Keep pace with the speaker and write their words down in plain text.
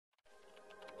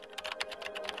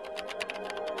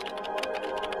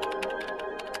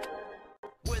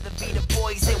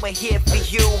we're here for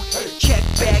you. Check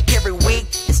back every week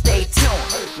and stay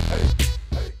tuned.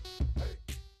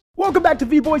 Welcome back to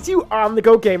V-Boys, you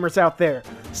on-the-go gamers out there.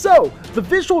 So, the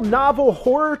visual novel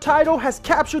horror title has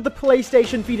captured the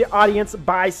PlayStation Vita audience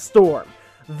by storm.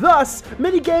 Thus,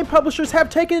 many game publishers have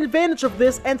taken advantage of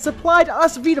this and supplied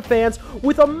us Vita fans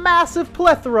with a massive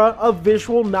plethora of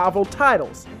visual novel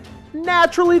titles.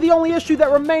 Naturally, the only issue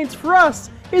that remains for us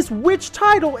is which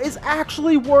title is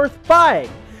actually worth buying.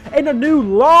 In a new,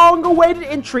 long-awaited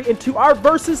entry into our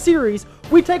Versus series,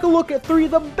 we take a look at 3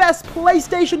 of the best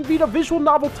PlayStation Vita visual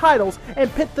novel titles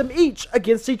and pit them each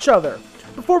against each other.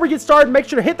 Before we get started, make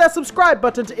sure to hit that subscribe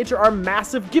button to enter our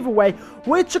massive giveaway,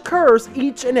 which occurs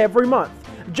each and every month.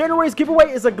 January's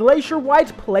giveaway is a Glacier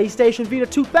White PlayStation Vita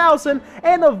 2000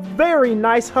 and a very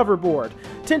nice hoverboard.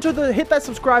 To enter, hit that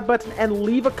subscribe button and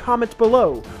leave a comment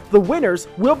below. The winners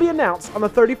will be announced on the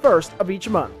 31st of each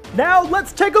month. Now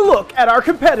let's take a look at our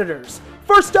competitors.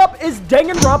 First up is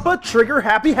Danganronpa Trigger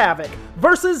Happy Havoc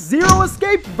versus Zero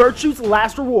Escape Virtue's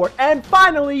Last Reward, and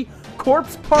finally,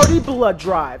 Corpse Party Blood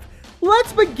Drive.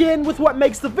 Let's begin with what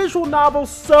makes the visual novel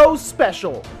so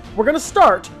special. We're gonna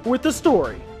start with the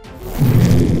story.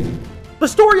 The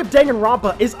story of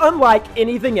Danganronpa is unlike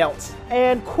anything else,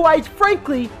 and quite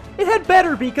frankly, it had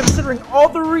better be considering all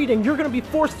the reading you're going to be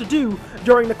forced to do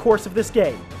during the course of this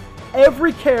game.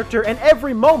 Every character and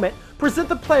every moment present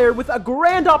the player with a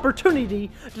grand opportunity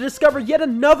to discover yet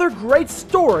another great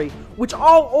story, which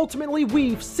all ultimately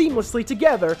weave seamlessly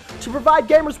together to provide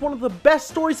gamers one of the best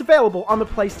stories available on the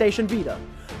PlayStation Vita.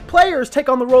 Players take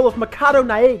on the role of Makoto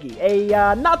Naegi,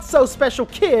 a not-so-special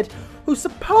kid who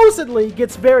supposedly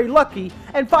gets very lucky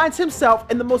and finds himself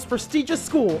in the most prestigious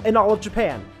school in all of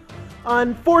Japan.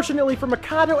 Unfortunately for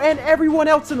Makoto and everyone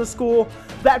else in the school,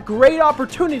 that great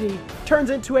opportunity turns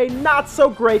into a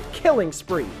not-so-great killing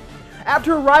spree.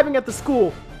 After arriving at the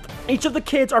school, each of the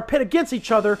kids are pit against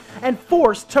each other and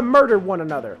forced to murder one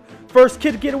another. First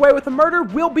kid to get away with a murder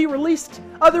will be released,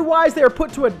 otherwise they are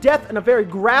put to a death in a very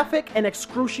graphic and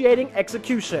excruciating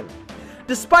execution.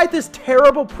 Despite this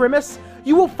terrible premise,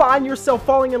 you will find yourself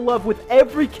falling in love with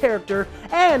every character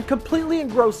and completely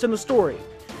engrossed in the story.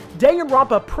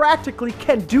 Danganronpa practically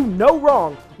can do no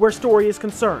wrong where story is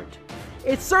concerned.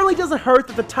 It certainly doesn't hurt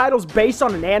that the title's based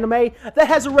on an anime that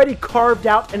has already carved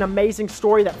out an amazing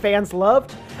story that fans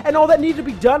loved, and all that needed to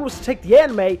be done was to take the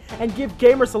anime and give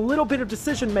gamers a little bit of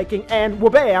decision making, and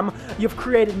wabam, you've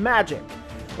created magic.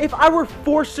 If I were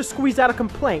forced to squeeze out a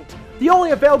complaint, the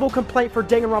only available complaint for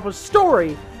Danganronpa's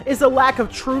story is the lack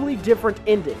of truly different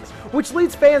endings, which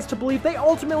leads fans to believe they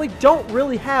ultimately don't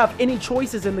really have any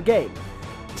choices in the game.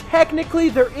 Technically,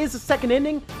 there is a second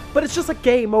ending, but it's just a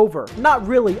game over, not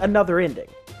really another ending.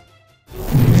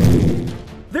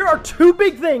 There are 2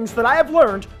 big things that I have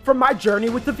learned from my journey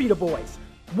with the Vita Boys.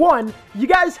 1, you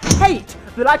guys hate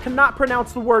that I cannot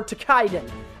pronounce the word Takaiden.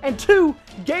 And 2,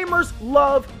 gamers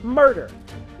love murder.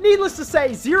 Needless to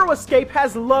say, Zero Escape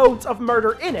has loads of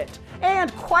murder in it,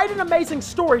 and quite an amazing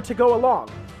story to go along,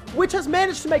 which has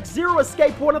managed to make Zero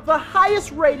Escape one of the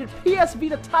highest rated PS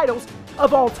Vita titles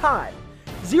of all time.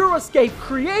 Zero Escape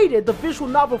created the visual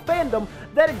novel fandom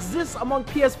that exists among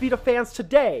PS Vita fans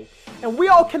today, and we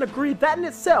all can agree that in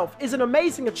itself is an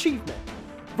amazing achievement.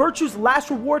 Virtue's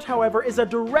Last Reward, however, is a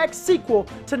direct sequel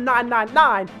to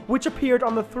 999, which appeared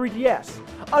on the 3DS,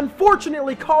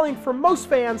 unfortunately calling for most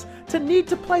fans to need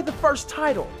to play the first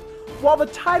title. While the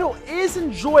title is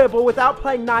enjoyable without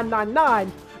playing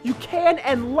 999, you can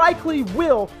and likely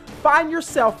will find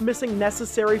yourself missing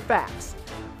necessary facts.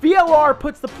 VLR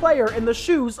puts the player in the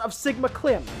shoes of Sigma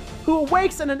Clem, who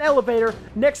awakes in an elevator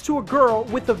next to a girl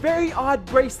with a very odd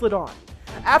bracelet on.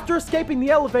 After escaping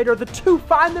the elevator, the two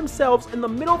find themselves in the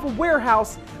middle of a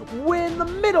warehouse, in the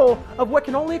middle of what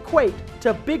can only equate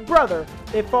to Big Brother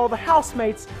if all the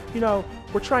housemates,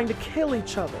 were trying to kill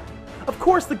each other. Of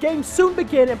course, the game soon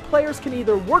begins and players can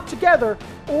either work together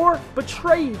or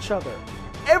betray each other.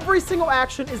 Every single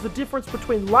action is the difference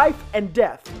between life and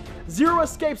death. Zero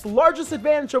Escape's largest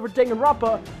advantage over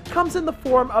Danganronpa comes in the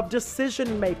form of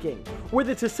decision making, where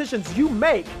the decisions you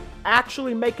make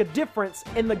actually make a difference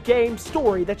in the game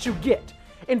story that you get.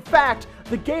 In fact,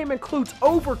 the game includes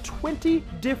over 20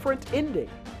 different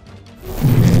endings.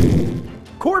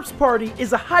 Corpse Party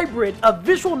is a hybrid of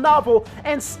visual novel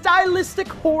and stylistic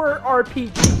horror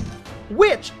RPG,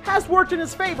 which has worked in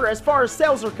its favor as far as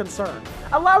sales are concerned,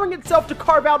 allowing itself to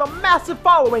carve out a massive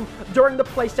following during the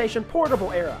PlayStation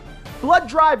Portable era. Blood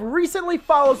Drive recently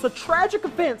follows the tragic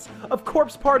events of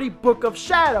Corpse Party Book of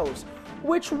Shadows,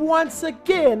 which once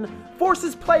again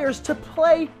forces players to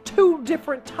play two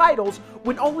different titles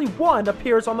when only one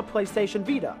appears on the PlayStation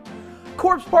Vita.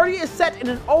 Corpse Party is set in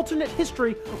an alternate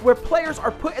history where players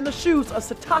are put in the shoes of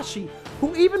Satoshi,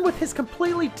 who even with his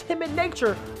completely timid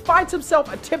nature, finds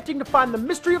himself attempting to find the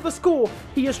mystery of the school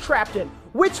he is trapped in,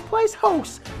 which plays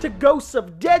host to ghosts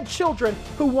of dead children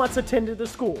who once attended the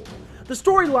school. The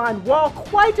storyline, while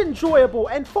quite enjoyable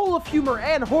and full of humor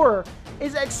and horror,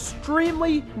 is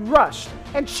extremely rushed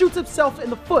and shoots itself in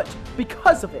the foot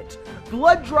because of it.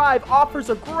 Blood Drive offers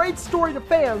a great story to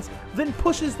fans, then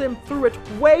pushes them through it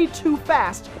way too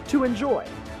fast to enjoy.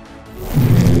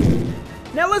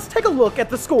 Now let's take a look at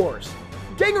the scores.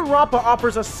 Danganronpa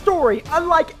offers a story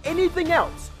unlike anything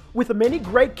else, with many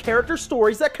great character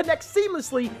stories that connect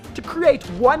seamlessly to create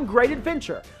one great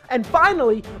adventure. And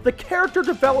finally, the character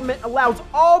development allows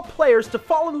all players to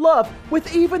fall in love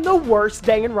with even the worst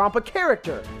Danganronpa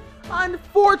character.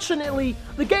 Unfortunately,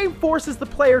 the game forces the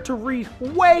player to read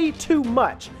way too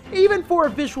much, even for a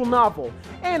visual novel,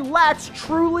 and lacks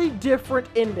truly different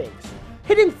endings.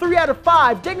 Hitting 3 out of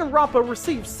 5, Danganronpa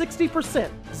received 60%.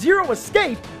 Zero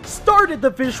Escape started the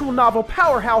visual novel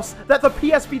powerhouse that the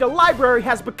PS Vita library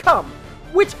has become,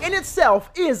 which in itself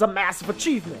is a massive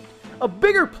achievement. A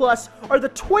bigger plus are the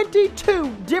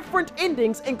 22 different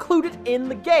endings included in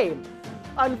the game.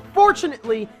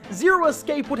 Unfortunately, Zero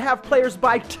Escape would have players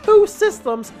buy 2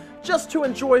 systems just to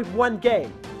enjoy one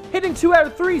game. Hitting 2 out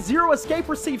of 3, Zero Escape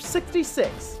received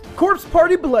 66. Corpse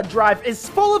Party Blood Drive is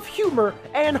full of humor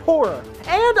and horror,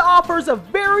 and offers a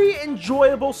very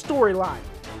enjoyable storyline.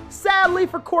 Sadly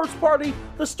for Corpse Party,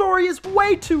 the story is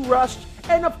way too rushed,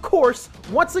 and of course,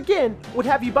 once again, would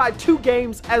have you buy 2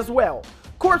 games as well.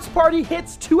 Corpse Party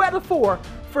hits 2 out of 4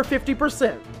 for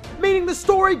 50%, meaning the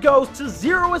story goes to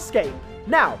Zero Escape.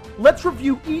 Now, let's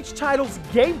review each title's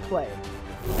gameplay.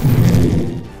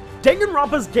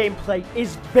 Danganronpa's gameplay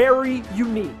is very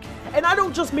unique. And I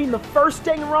don't just mean the first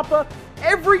Danganronpa,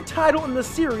 every title in the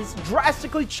series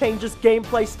drastically changes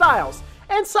gameplay styles,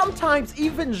 and sometimes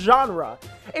even genre.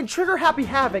 In Trigger Happy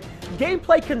Havoc,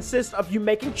 gameplay consists of you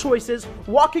making choices,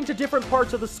 walking to different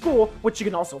parts of the school, which you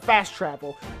can also fast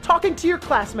travel, talking to your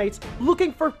classmates,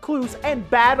 looking for clues, and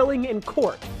battling in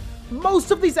court.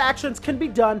 Most of these actions can be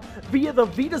done via the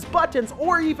Vita's buttons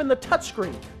or even the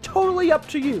touchscreen, totally up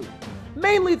to you.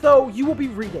 Mainly though, you will be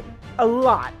reading a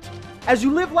lot. As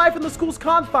you live life in the school's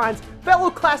confines,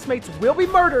 fellow classmates will be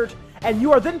murdered, and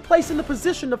you are then placed in the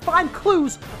position to find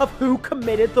clues of who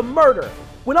committed the murder.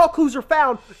 When all clues are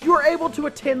found, you are able to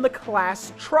attend the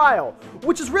class trial,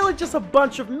 which is really just a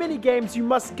bunch of mini games you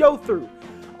must go through.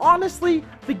 Honestly,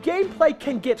 the gameplay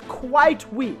can get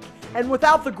quite weak, and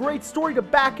without the great story to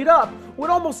back it up, would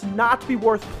almost not be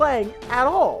worth playing at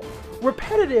all.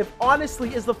 Repetitive,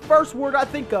 honestly, is the first word I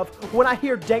think of when I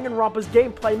hear Danganronpa's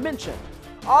gameplay mentioned.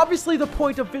 Obviously, the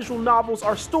point of visual novels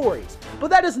are stories, but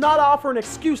that does not offer an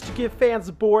excuse to give fans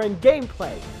boring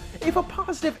gameplay. If a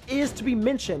positive is to be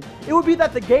mentioned, it would be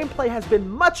that the gameplay has been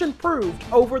much improved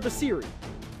over the series.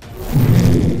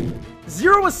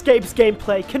 Zero Escape's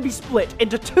gameplay can be split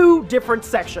into 2 different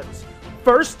sections.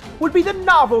 First would be the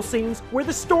novel scenes where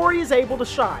the story is able to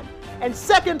shine, and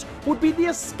second would be the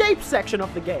escape section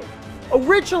of the game.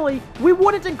 Originally, we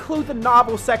wouldn't include the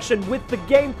novel section with the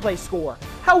gameplay score.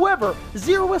 However,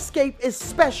 Zero Escape is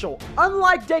special.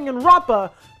 Unlike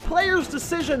Danganronpa, players'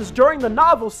 decisions during the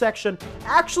novel section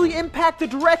actually impact the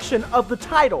direction of the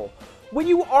title. When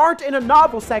you aren't in a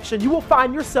novel section, you will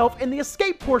find yourself in the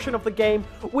escape portion of the game,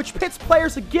 which pits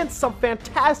players against some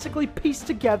fantastically pieced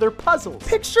together puzzles.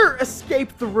 Picture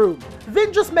Escape the Room,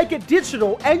 then just make it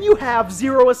digital and you have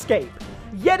Zero Escape.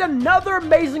 Yet another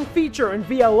amazing feature in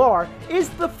VLR is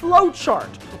the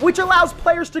flowchart, which allows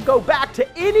players to go back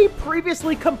to any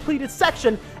previously completed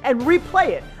section and replay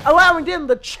it, allowing them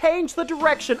to change the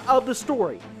direction of the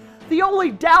story. The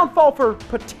only downfall for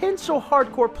potential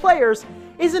hardcore players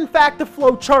is in fact the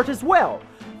flowchart as well.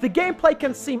 The gameplay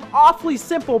can seem awfully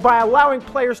simple by allowing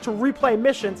players to replay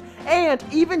missions and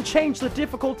even change the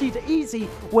difficulty to easy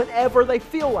whenever they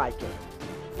feel like it.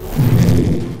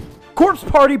 Corpse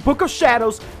Party Book of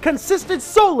Shadows consisted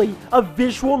solely of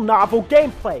visual novel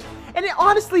gameplay, and it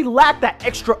honestly lacked that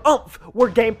extra oomph where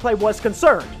gameplay was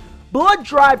concerned. Blood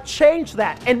Drive changed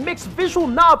that and mixed visual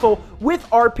novel with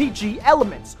RPG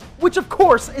elements, which of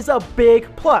course is a big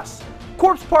plus.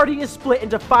 Corpse Party is split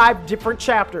into 5 different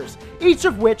chapters, each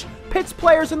of which pits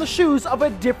players in the shoes of a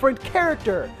different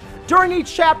character. During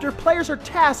each chapter, players are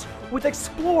tasked with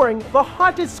exploring the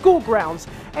haunted school grounds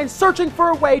and searching for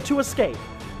a way to escape.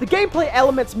 The gameplay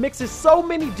elements mixes so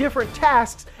many different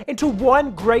tasks into one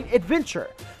great adventure.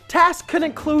 Tasks can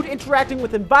include interacting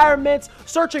with environments,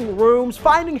 searching rooms,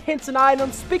 finding hints and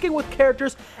items, speaking with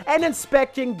characters, and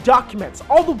inspecting documents,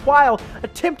 all the while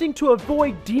attempting to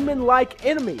avoid demon-like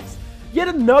enemies. Yet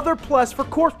another plus for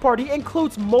Corpse Party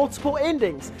includes multiple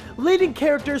endings, leading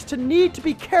characters to need to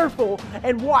be careful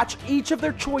and watch each of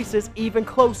their choices even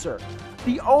closer.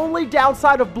 The only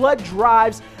downside of Blood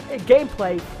Drive's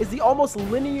gameplay is the almost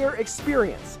linear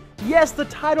experience. Yes, the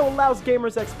title allows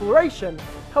gamers exploration,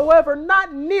 however,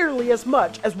 not nearly as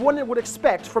much as one would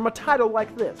expect from a title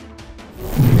like this.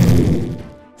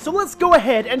 So let's go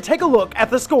ahead and take a look at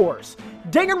the scores.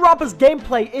 Danganronpa's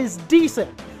gameplay is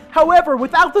decent. However,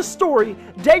 without the story,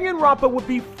 Danganronpa would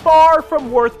be far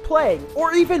from worth playing,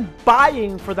 or even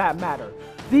buying for that matter.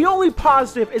 The only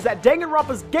positive is that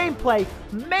Danganronpa's gameplay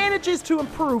manages to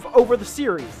improve over the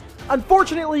series.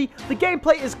 Unfortunately, the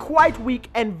gameplay is quite weak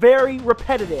and very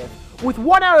repetitive. With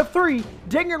 1 out of 3,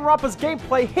 Danganronpa's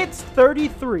gameplay hits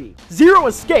 33. Zero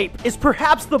Escape is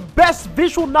perhaps the best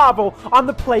visual novel on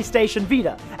the PlayStation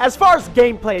Vita, as far as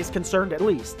gameplay is concerned at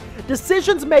least.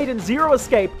 Decisions made in Zero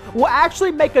Escape will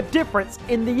actually make a difference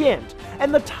in the end,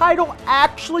 and the title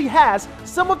actually has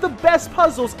some of the best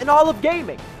puzzles in all of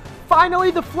gaming.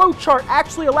 Finally, the flowchart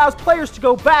actually allows players to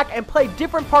go back and play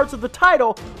different parts of the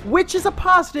title, which is a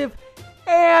positive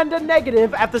and a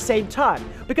negative at the same time,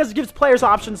 because it gives players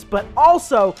options but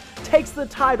also takes the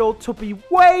title to be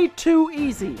way too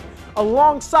easy,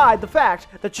 alongside the fact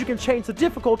that you can change the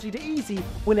difficulty to easy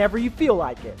whenever you feel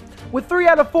like it. With 3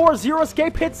 out of 4, Zero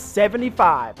Escape hits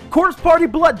 75. Corpse Party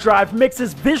Blood Drive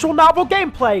mixes visual novel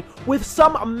gameplay with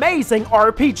some amazing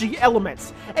RPG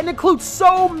elements, and includes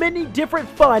so many different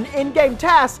fun in-game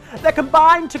tasks that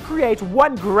combine to create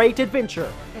one great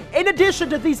adventure. In addition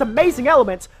to these amazing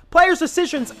elements, players'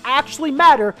 decisions actually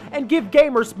matter and give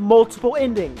gamers multiple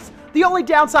endings. The only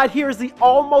downside here is the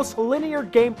almost linear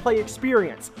gameplay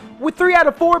experience. With 3 out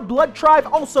of 4, Blood Drive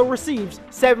also receives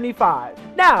 75.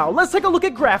 Now, let's take a look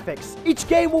at graphics. Each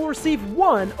game will receive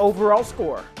 1 overall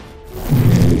score.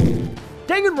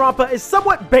 Danganronpa is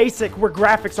somewhat basic where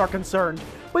graphics are concerned,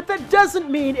 but that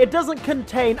doesn't mean it doesn't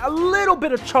contain a little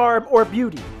bit of charm or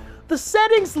beauty. The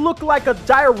settings look like a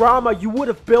diorama you would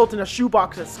have built in a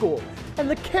shoebox at school, and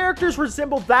the characters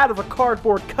resemble that of a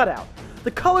cardboard cutout.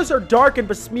 The colors are dark and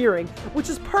besmearing, which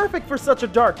is perfect for such a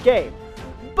dark game.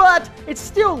 But it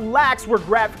still lacks where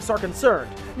graphics are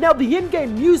concerned. Now, the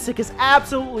in-game music is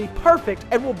absolutely perfect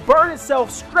and will burn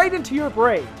itself straight into your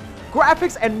brain.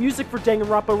 Graphics and music for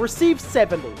Danganronpa received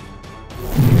 70.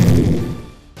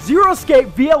 Zero Escape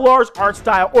VLR's art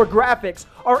style or graphics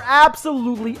are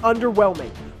absolutely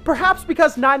underwhelming. Perhaps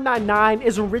because 999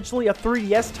 is originally a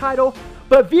 3DS title,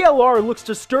 but VLR looks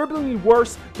disturbingly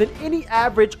worse than any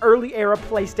average early-era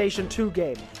PlayStation 2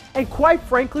 game, and quite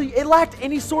frankly, it lacked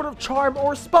any sort of charm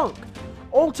or spunk.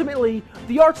 Ultimately,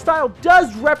 the art style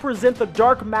does represent the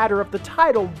dark matter of the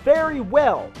title very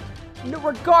well.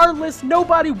 Regardless,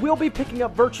 nobody will be picking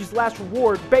up Virtue's Last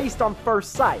Reward based on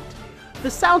first sight. The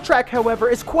soundtrack, however,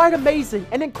 is quite amazing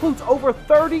and includes over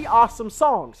 30 awesome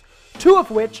songs, 2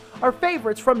 of which are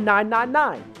favorites from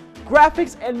 999.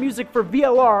 Graphics and music for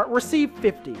VLR received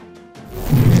 50.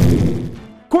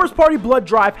 Corpse Party Blood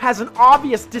Drive has an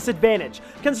obvious disadvantage,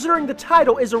 considering the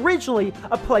title is originally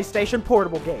a PlayStation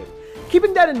Portable game.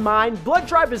 Keeping that in mind, Blood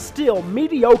Drive is still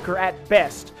mediocre at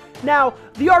best. Now,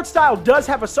 the art style does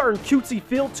have a certain cutesy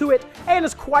feel to it, and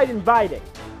is quite inviting.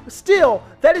 Still,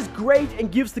 that is great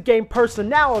and gives the game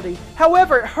personality.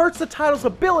 However, it hurts the title's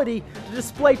ability to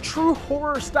display true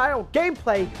horror-style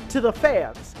gameplay to the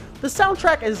fans. The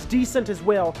soundtrack is decent as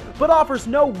well, but offers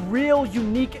no real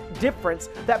unique difference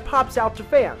that pops out to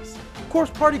fans. Corpse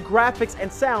Party graphics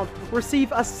and sound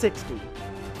receive a 60.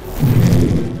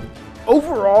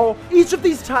 Overall, each of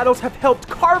these titles have helped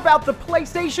carve out the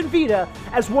PlayStation Vita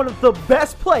as one of the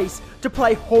best places to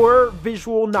play horror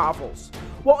visual novels.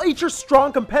 While each are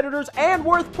strong competitors and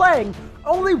worth playing,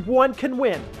 only one can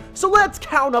win. So let's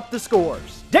count up the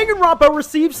scores. Danganronpa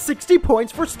receives 60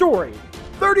 points for story,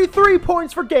 33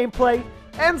 points for gameplay,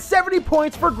 and 70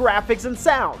 points for graphics and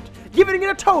sound, giving it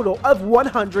a total of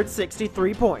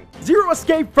 163 points. Zero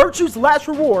Escape Virtue's Last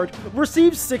Reward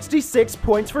receives 66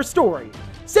 points for story,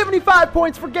 75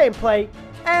 points for gameplay,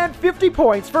 and 50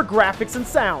 points for graphics and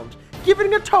sound,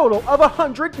 giving a total of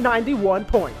 191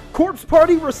 points. Corpse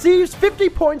Party receives 50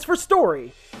 points for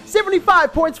story,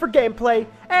 75 points for gameplay,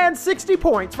 and 60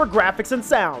 points for graphics and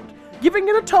sound, giving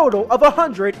it a total of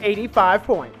 185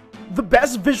 points. The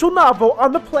best visual novel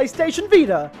on the PlayStation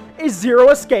Vita is Zero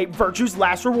Escape Virtue's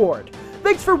Last Reward.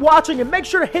 Thanks for watching, and make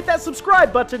sure to hit that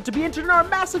subscribe button to be entered in our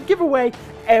massive giveaway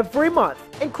every month,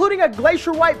 including a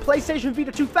Glacier White PlayStation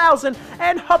Vita 2000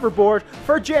 and hoverboard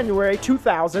for January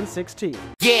 2016.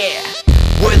 Yeah,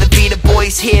 we're the Vita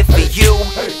Boys here for you.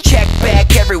 Check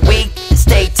back every week and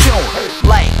stay tuned.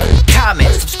 Like, comment,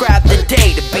 subscribe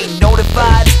today to be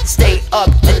notified. Stay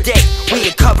We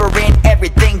are covering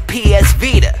everything PS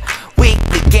Vita.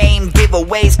 Weekly game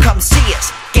giveaways, come see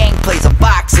us. Gameplays,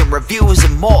 unboxing, reviews,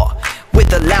 and more.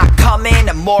 With a lot coming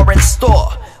and more in store.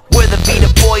 We're the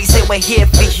Vita boys and we're here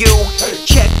for you.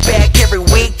 Check back every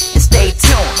week